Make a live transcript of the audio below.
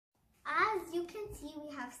can see,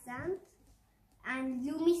 we have sand and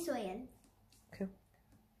loamy soil. Okay.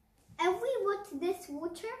 If we put this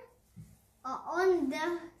water on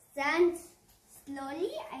the sand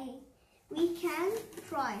slowly, we can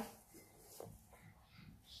try.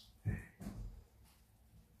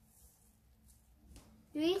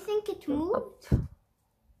 Do you think it moved?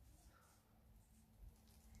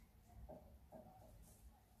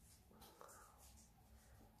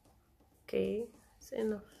 Okay, it's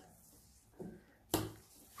enough.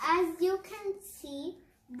 As you can see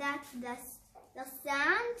that the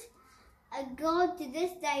sand go to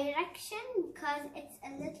this direction because it's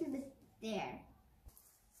a little bit there.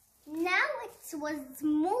 Now it was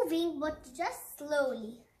moving, but just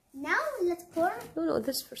slowly. Now let's pour. No,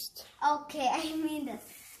 this first. Okay, I mean this.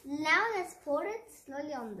 Now let's pour it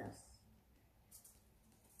slowly on this.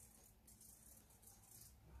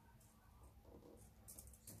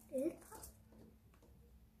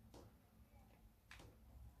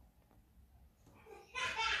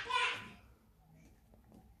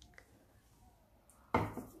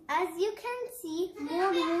 As you can see,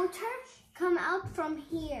 more water come out from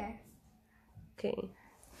here. Okay.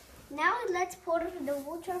 Now let's pour the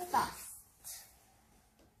water fast.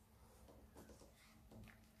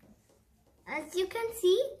 As you can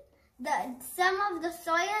see, some of the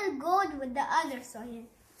soil goes with the other soil.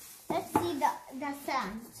 Let's see the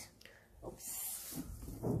sand. Oops.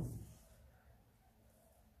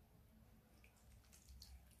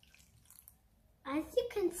 As you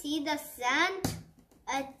can see, the sand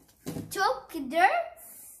took dirt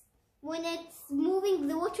when it's moving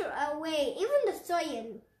the water away. Even the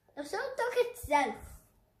soil took itself.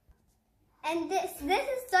 And this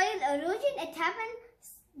is soil erosion. It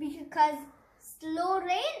happens because slow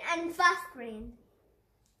rain and fast rain,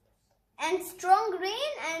 and strong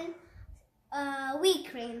rain and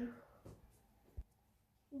weak rain.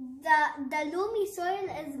 The loamy soil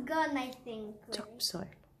is gone, I think. Topsoil.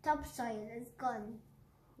 Topsoil is gone.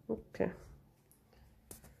 Okay.